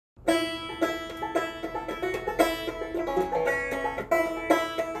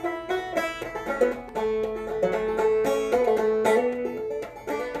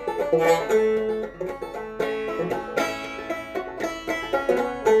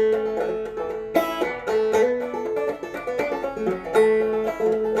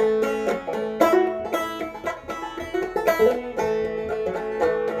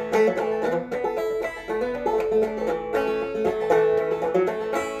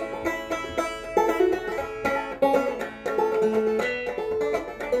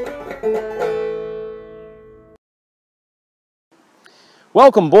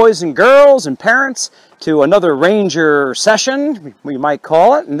Welcome, boys and girls and parents, to another ranger session, we might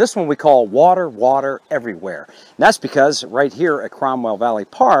call it. And this one we call Water, Water Everywhere. And that's because right here at Cromwell Valley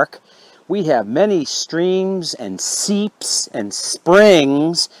Park, we have many streams and seeps and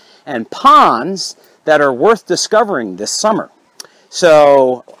springs and ponds that are worth discovering this summer.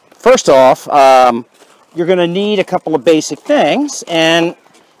 So, first off, you're going to need a couple of basic things. And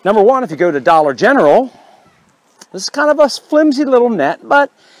number one, if you go to Dollar General, this is kind of a flimsy little net,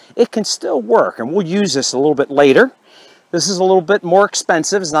 but it can still work, and we'll use this a little bit later. This is a little bit more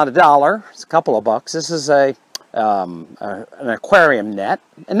expensive. It's not $1, it's a couple of bucks. This is an aquarium net,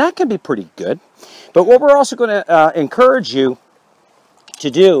 and that can be pretty good. But what we're also going to encourage you to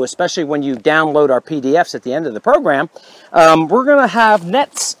do, especially when you download our PDFs at the end of the program, we're going to have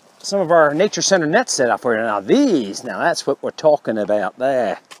nets, some of our Nature Center nets set up for you. Now that's what we're talking about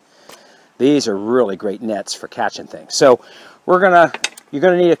there. These are really great nets for catching things. So you're gonna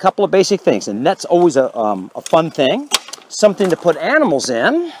need a couple of basic things. And net's always a fun thing. Something to put animals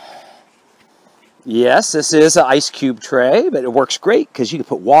in. Yes, this is an ice cube tray, but it works great because you can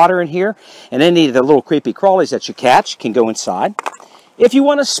put water in here, and any of the little creepy crawlies that you catch can go inside. If you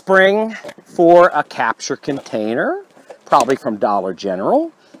want a spring for a capture container, probably from Dollar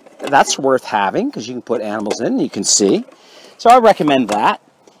General, that's worth having because you can put animals in and you can see. So I recommend that.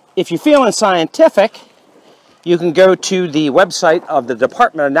 If you're feeling scientific, you can go to the website of the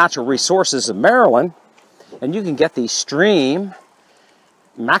Department of Natural Resources of Maryland, and you can get these stream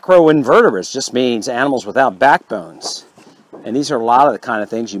macroinvertebrates. Just means animals without backbones. And these are a lot of the kind of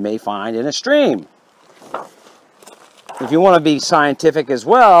things you may find in a stream. If you want to be scientific as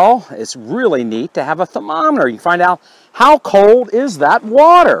well, it's really neat to have a thermometer. You can find out how cold is that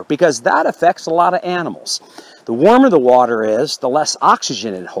water, because that affects a lot of animals. The warmer the water is, the less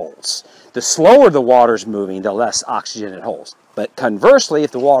oxygen it holds. The slower the water is moving, the less oxygen it holds. But conversely,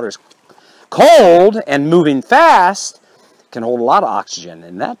 if the water is cold and moving fast, it can hold a lot of oxygen,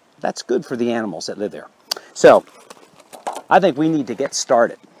 and that's good for the animals that live there. So, I think we need to get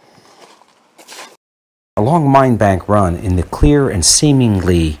started. Along Mine Bank Run, in the clear and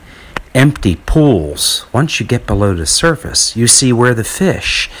seemingly empty pools, once you get below the surface, you see where the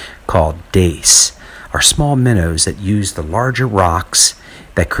fish, called dace, are small minnows that use the larger rocks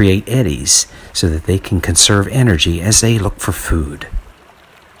that create eddies so that they can conserve energy as they look for food.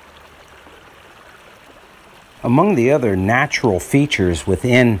 Among the other natural features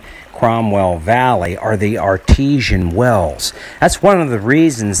within Cromwell Valley are the artesian wells. That's one of the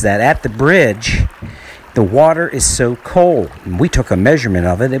reasons that at the bridge, the water is so cold. And we took a measurement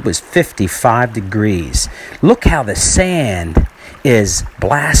of it. It was 55 degrees. Look how the sand is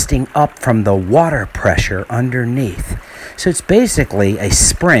blasting up from the water pressure underneath. So it's basically a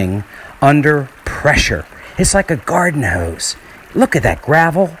spring under pressure. It's like a garden hose. Look at that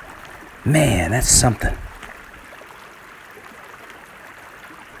gravel. Man, that's something.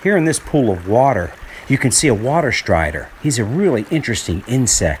 Here in this pool of water, you can see a water strider. He's a really interesting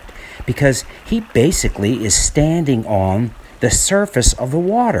insect because he basically is standing on the surface of the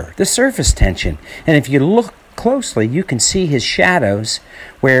water, the surface tension. And if you look closely, you can see his shadows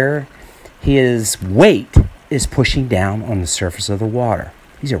where his weight is pushing down on the surface of the water.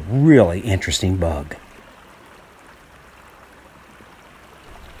 He's a really interesting bug.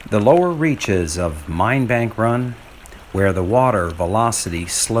 The lower reaches of Mine Bank Run, where the water velocity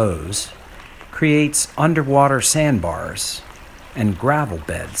slows, creates underwater sandbars and gravel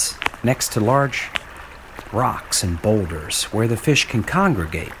beds next to large rocks and boulders where the fish can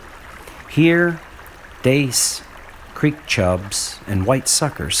congregate. Here, dace, creek chubs, and white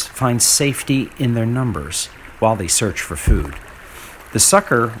suckers find safety in their numbers while they search for food. The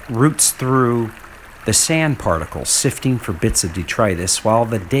sucker roots through the sand particles, sifting for bits of detritus, while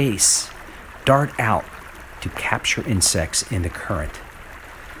the dace dart out to capture insects in the current.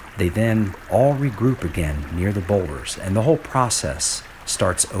 They then all regroup again near the boulders, and the whole process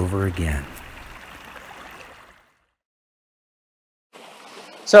starts over again.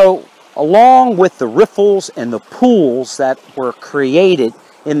 So, along with the riffles and the pools that were created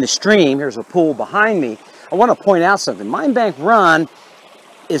in the stream, here's a pool behind me, I want to point out something. Mine Bank Run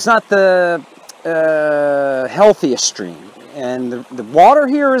is not the healthiest stream. And the water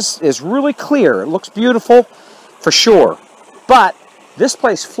here is really clear. It looks beautiful for sure. But this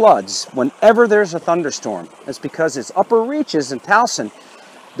place floods whenever there's a thunderstorm. It's because its upper reaches in Towson,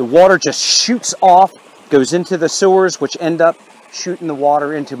 the water just shoots off, goes into the sewers, which end up shooting the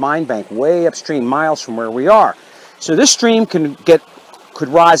water into Mine Bank way upstream, miles from where we are. So this stream could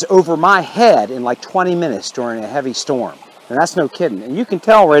rise over my head in like 20 minutes during a heavy storm. And that's no kidding. And you can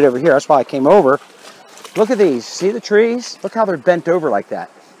tell right over here, that's why I came over. Look at these. See the trees? Look how they're bent over like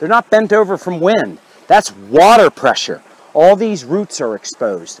that. They're not bent over from wind. That's water pressure. All these roots are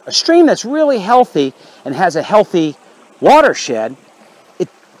exposed. A stream that's really healthy and has a healthy watershed,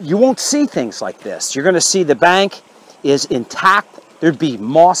 you won't see things like this. You're going to see the bank is intact. There'd be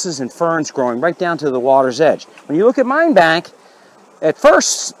mosses and ferns growing right down to the water's edge. When you look at Mine Bank, at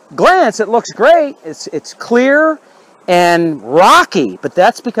first glance, it looks great. It's clear and rocky, but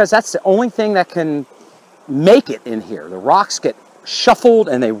that's because that's the only thing that can make it in here. The rocks get shuffled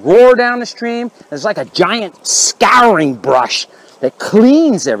and they roar down the stream. There's like a giant scouring brush that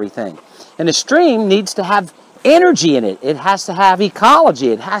cleans everything. And the stream needs to have energy in it. It has to have ecology.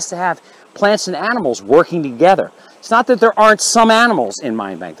 It has to have plants and animals working together. It's not that there aren't some animals in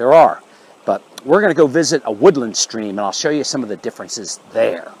Mine Bank. There are. But we're going to go visit a woodland stream and I'll show you some of the differences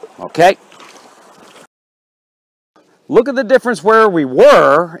there. Okay? Look at the difference where we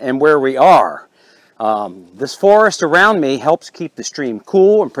were and where we are. This forest around me helps keep the stream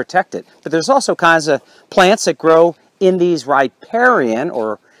cool and protect it. But there's also kinds of plants that grow in these riparian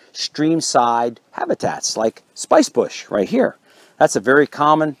or streamside habitats, like spicebush right here. That's a very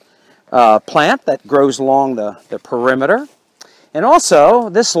common plant that grows along the perimeter. And also,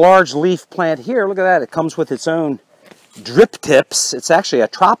 this large leaf plant here, look at that, it comes with its own drip tips. It's actually a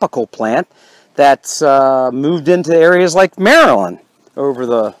tropical plant that's moved into areas like Maryland over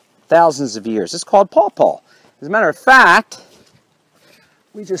the thousands of years. It's called pawpaw. As a matter of fact,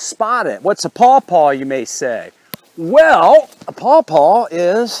 we just spotted it. What's a pawpaw, you may say? Well, a pawpaw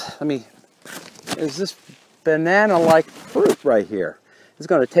is this banana-like fruit right here. It's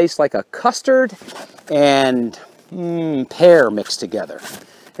going to taste like a custard and pear mixed together.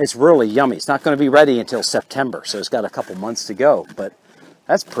 It's really yummy. It's not going to be ready until September, so it's got a couple months to go, but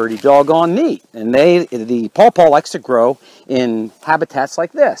that's pretty doggone neat. And the pawpaw likes to grow in habitats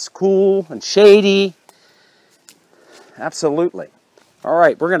like this, cool and shady. Absolutely. All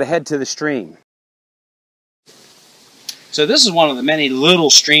right, we're going to head to the stream. So this is one of the many little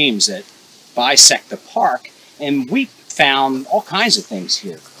streams that bisect the park, and we found all kinds of things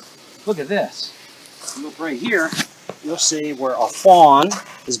here. Look at this. Look right here, you'll see where a fawn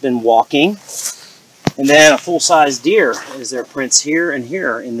has been walking, and then a full-size deer is their prints here and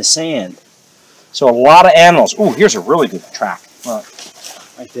here in the sand. So a lot of animals. Ooh, here's a really good track. Look,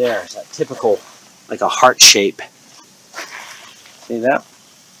 right there. It's that typical, like a heart shape. See that?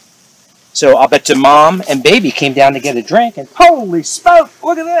 So I'll bet you Mom and Baby came down to get a drink, and holy smoke,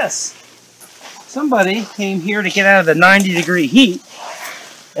 look at this. Somebody came here to get out of the 90-degree heat.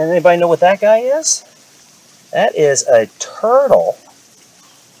 And anybody know what that guy is? That is a turtle.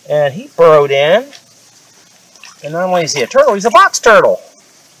 And he burrowed in. And not only is he a turtle, he's a box turtle.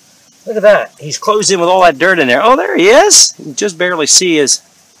 Look at that. He's closed in with all that dirt in there. Oh, there he is. You can just barely see his,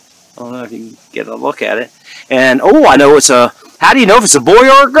 I don't know if you can get a look at it. And, oh, I know it's a, how do you know if it's a boy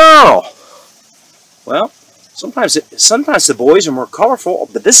or a girl? Well, sometimes the boys are more colorful,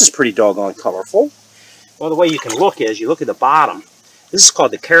 but this is pretty doggone colorful. Well, the way you can look is, you look at the bottom. This is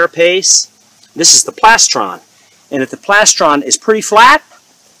called the carapace. This is the plastron. And if the plastron is pretty flat,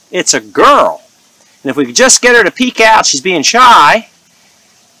 it's a girl. And if we could just get her to peek out, she's being shy,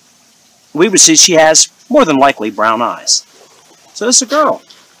 we would see she has more than likely brown eyes. So this is a girl.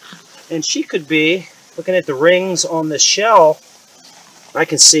 And she could be, looking at the rings on this shell, I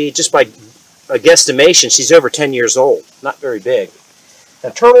can see just by a guesstimation, she's over 10 years old. Not very big. Now,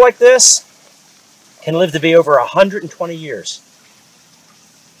 a turtle like this can live to be over 120 years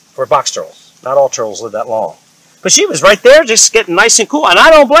for box turtles. Not all turtles live that long. But she was right there just getting nice and cool. And I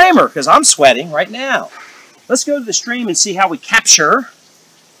don't blame her because I'm sweating right now. Let's go to the stream and see how we capture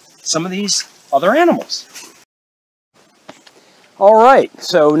some of these other animals. All right,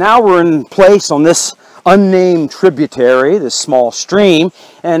 so now we're in place on this unnamed tributary, this small stream.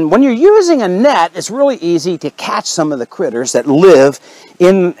 And when you're using a net, it's really easy to catch some of the critters that live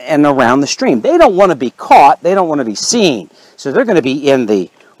in and around the stream. They don't want to be caught. They don't want to be seen. So they're going to be in the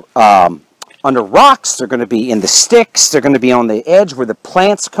under rocks. They're going to be in the sticks. They're going to be on the edge where the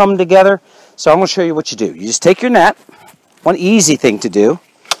plants come together. So I'm going to show you what you do. You just take your net. One easy thing to do.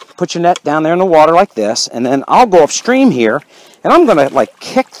 Put your net down there in the water like this. And then I'll go upstream here. And I'm going to like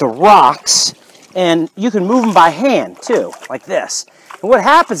kick the rocks. And you can move them by hand too, like this. And what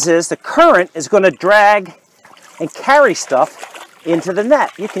happens is the current is going to drag and carry stuff into the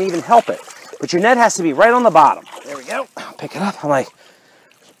net. You can even help it. But your net has to be right on the bottom. There we go. I'll pick it up. I'm like,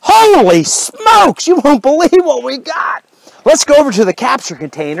 holy smokes, you won't believe what we got. Let's go over to the capture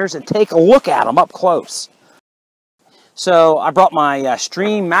containers and take a look at them up close. So I brought my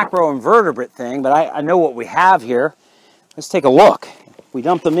stream macro invertebrate thing, but I know what we have here. Let's take a look. We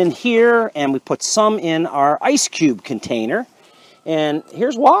dump them in here, and we put some in our ice cube container. And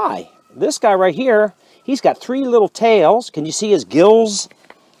here's why. This guy right here, he's got 3 little tails. Can you see his gills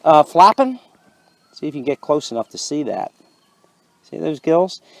flapping? See if you can get close enough to see that. See those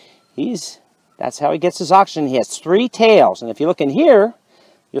gills? That's how he gets his oxygen. He has 3 tails. And if you look in here,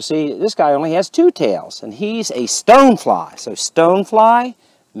 you'll see this guy only has 2 tails. And he's a stonefly. So stonefly,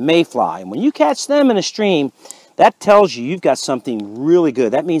 mayfly. And when you catch them in a stream, that tells you you've got something really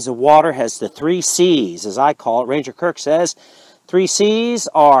good. That means the water has the 3 C's, as I call it. Ranger Kirk says 3 C's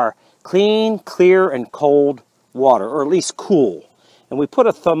are clean, clear, and cold water, or at least cool. And we put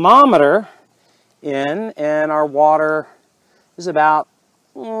a thermometer in, and our water is about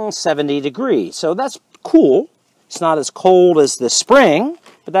 70 degrees. So that's cool. It's not as cold as the spring,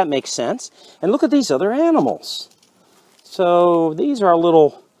 but that makes sense. And look at these other animals. So these are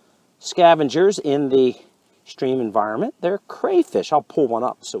little scavengers in the stream environment. They're crayfish. I'll pull one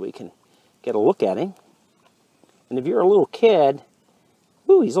up so we can get a look at him. And if you're a little kid,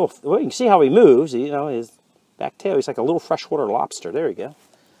 ooh, he's a little, well, you can see how he moves. You know, his back tail, he's like a little freshwater lobster. There you go.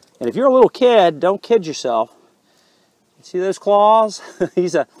 And if you're a little kid, don't kid yourself. See those claws?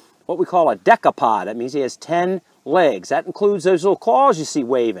 He's what we call a decapod. That means he has 10 legs. That includes those little claws you see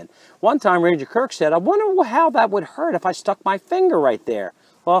waving. One time Ranger Kirk said, I wonder how that would hurt if I stuck my finger right there.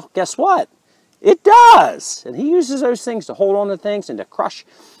 Well, guess what? It does. And he uses those things to hold on to things and to crush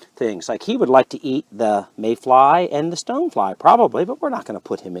things. Like he would like to eat the mayfly and the stonefly, probably, but we're not going to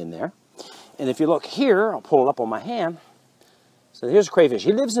put him in there. And if you look here, I'll pull it up on my hand. So here's a crayfish.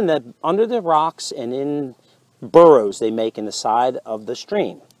 He lives under the rocks and in burrows they make in the side of the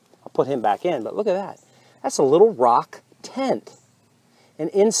stream. I'll put him back in, but look at that. That's a little rock tent. And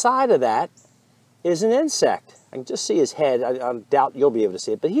inside of that is an insect. I can just see his head. I doubt you'll be able to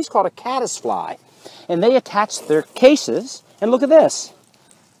see it, but he's called a caddisfly. And they attach their cases, and look at this.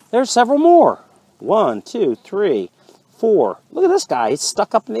 There's several more. 1, 2, 3, 4. Look at this guy. He's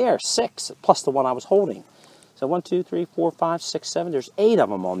stuck up in the air. 6, plus the one I was holding. So 1, 2, 3, 4, 5, 6, 7. There's 8 of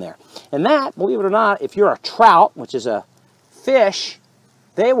them on there. And that, believe it or not, if you're a trout, which is a fish,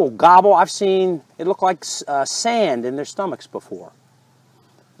 they will gobble. I've seen it look like sand in their stomachs before.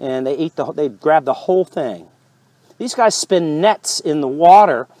 And they grab the whole thing. These guys spin nets in the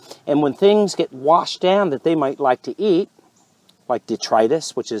water, and when things get washed down that they might like to eat, like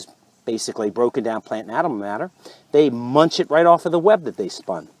detritus, which is basically broken down plant and animal matter, they munch it right off of the web that they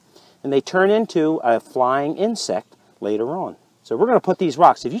spun. And they turn into a flying insect later on. So we're going to put these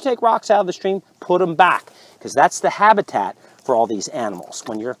rocks. If you take rocks out of the stream, put them back, because that's the habitat for all these animals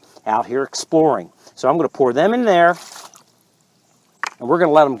when you're out here exploring. So I'm going to pour them in there, and we're going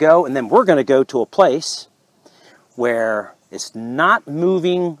to let them go, and then we're going to go to a place where it's not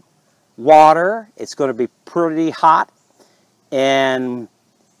moving water. It's going to be pretty hot, and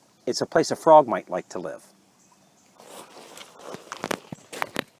it's a place a frog might like to live.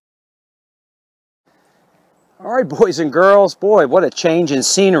 All right, boys and girls, boy, what a change in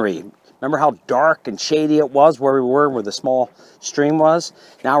scenery. Remember how dark and shady it was where we were, where the small stream was?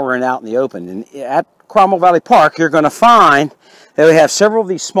 Now we're out in the open. And at Cromwell Valley Park, you're going to find that we have several of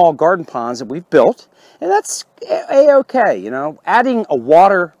these small garden ponds that we've built. And that's A-okay, you know. Adding a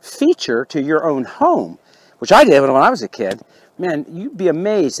water feature to your own home, which I did when I was a kid, man, you'd be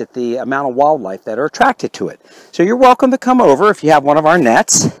amazed at the amount of wildlife that are attracted to it. So you're welcome to come over if you have one of our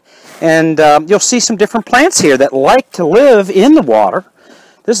nets. And you'll see some different plants here that like to live in the water.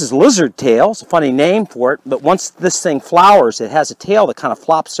 This is lizard tail. It's a funny name for it, but once this thing flowers, it has a tail that kind of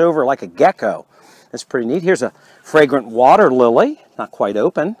flops over like a gecko. That's pretty neat. Here's a fragrant water lily, not quite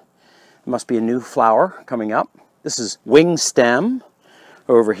open. It must be a new flower coming up. This is wing stem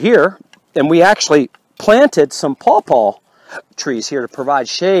over here. And we actually planted some pawpaw trees here to provide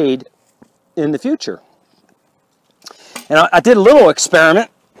shade in the future. And I did a little experiment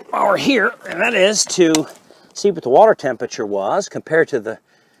while we're here, and that is to see what the water temperature was compared to the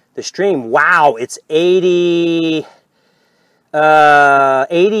stream. Wow, it's 88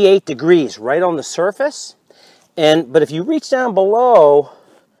 degrees right on the surface. But if you reach down below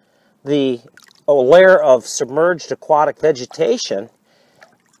the layer of submerged aquatic vegetation,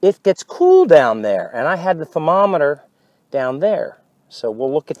 it gets cool down there. And I had the thermometer down there. So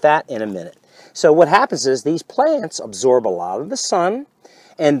we'll look at that in a minute. So what happens is these plants absorb a lot of the sun,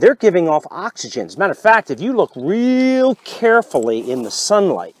 and they're giving off oxygen. As a matter of fact, if you look real carefully in the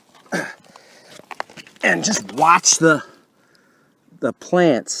sunlight and just watch the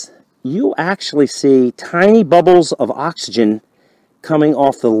plants, you actually see tiny bubbles of oxygen coming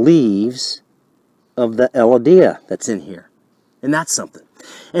off the leaves of the Elodea that's in here. And that's something.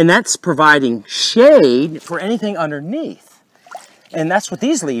 And that's providing shade for anything underneath. And that's what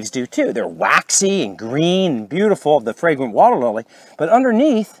these leaves do too. They're waxy and green and beautiful, the fragrant water lily. But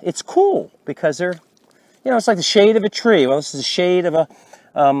underneath, it's cool because they're, you know, it's like the shade of a tree. Well, this is the shade of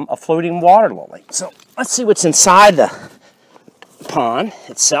a floating water lily. So let's see what's inside the pond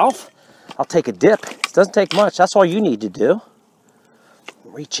itself. I'll take a dip. It doesn't take much. That's all you need to do.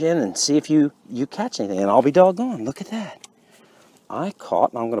 Reach in and see if you catch anything. And I'll be doggone. Look at that. I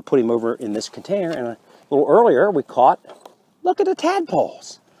caught, and I'm going to put him over in this container. And a little earlier, we caught, look at the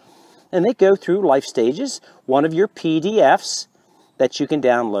tadpoles. And they go through life stages. One of your PDFs that you can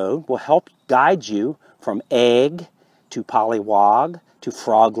download will help guide you from egg to pollywog to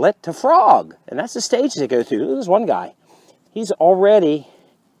froglet to frog. And that's the stages they go through. There's one guy. He's already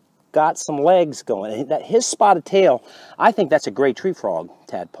got some legs going. His spotted tail, I think that's a gray tree frog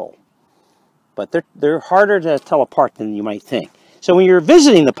tadpole. But they're harder to tell apart than you might think. So when you're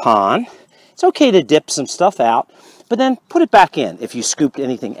visiting the pond, it's okay to dip some stuff out, but then put it back in if you scooped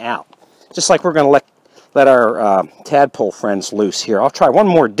anything out. Just like we're going to let our tadpole friends loose here. I'll try one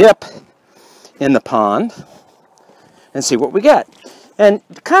more dip in the pond and see what we get. And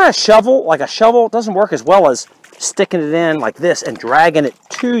kind of shovel, like a shovel, doesn't work as well as sticking it in like this and dragging it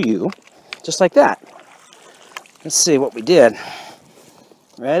to you, just like that. Let's see what we did.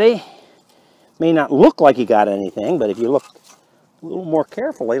 Ready? May not look like you got anything, but if you look a little more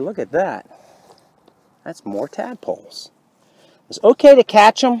carefully, look at that. That's more tadpoles. It's okay to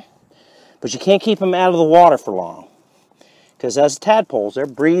catch them, but you can't keep them out of the water for long. Because as tadpoles, they're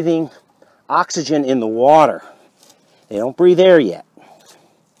breathing oxygen in the water. They don't breathe air yet.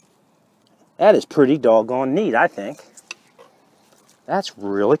 That is pretty doggone neat, I think. That's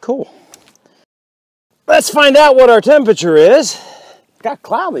really cool. Let's find out what our temperature is. Got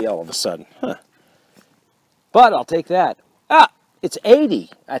cloudy all of a sudden, huh? But I'll take that. It's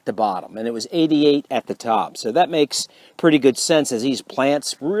 80 at the bottom, and it was 88 at the top. So that makes pretty good sense as these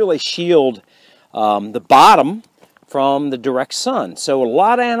plants really shield the bottom from the direct sun. So a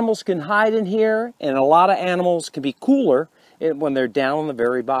lot of animals can hide in here, and a lot of animals can be cooler when they're down on the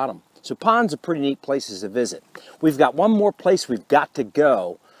very bottom. So ponds are pretty neat places to visit. We've got one more place we've got to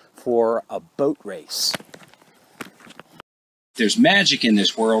go for a boat race. There's magic in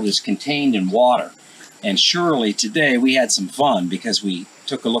this world is contained in water. And surely today we had some fun because we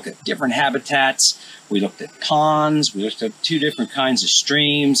took a look at different habitats. We looked at ponds. We looked at 2 different kinds of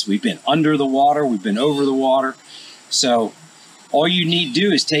streams. We've been under the water. We've been over the water. So all you need to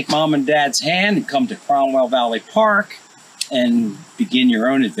do is take Mom and Dad's hand and come to Cromwell Valley Park and begin your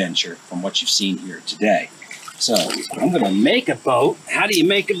own adventure from what you've seen here today. So I'm going to make a boat. How do you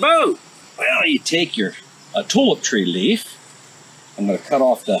make a boat? Well, you take a tulip tree leaf. I'm going to cut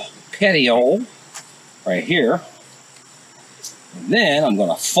off the petiole right here. And then I'm going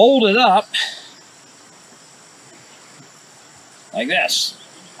to fold it up like this.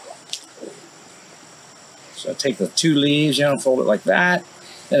 So I take the 2 leaves, you know, fold it like that.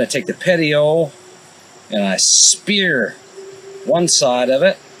 Then I take the petiole and I spear one side of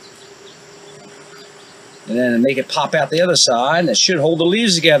it. And then I make it pop out the other side, and it should hold the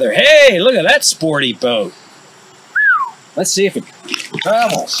leaves together. Hey, look at that sporty boat. Let's see if it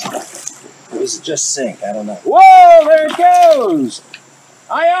travels. Or does it just sink? I don't know. Whoa, there it goes.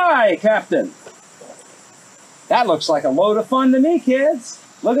 Aye, aye, Captain. That looks like a load of fun to me, kids.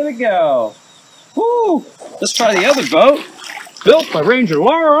 Look at it go. Woo! Let's try the other boat. Built by Ranger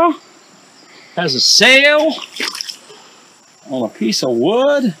Laura. Has a sail on a piece of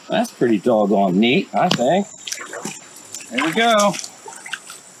wood. That's pretty doggone neat, I think. There we go.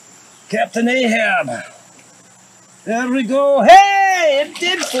 Captain Ahab. There we go. Hey, it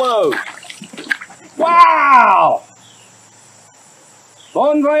did float. Wow.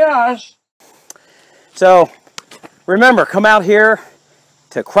 Bon voyage. So, remember, come out here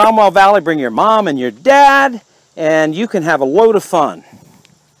to Cromwell Valley, bring your mom and your dad, and you can have a load of fun.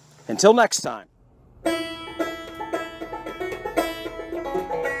 Until next time.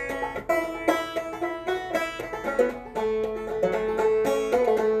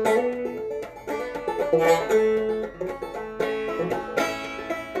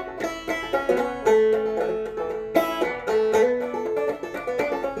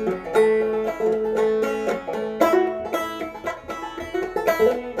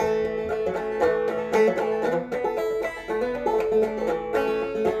 Thank you.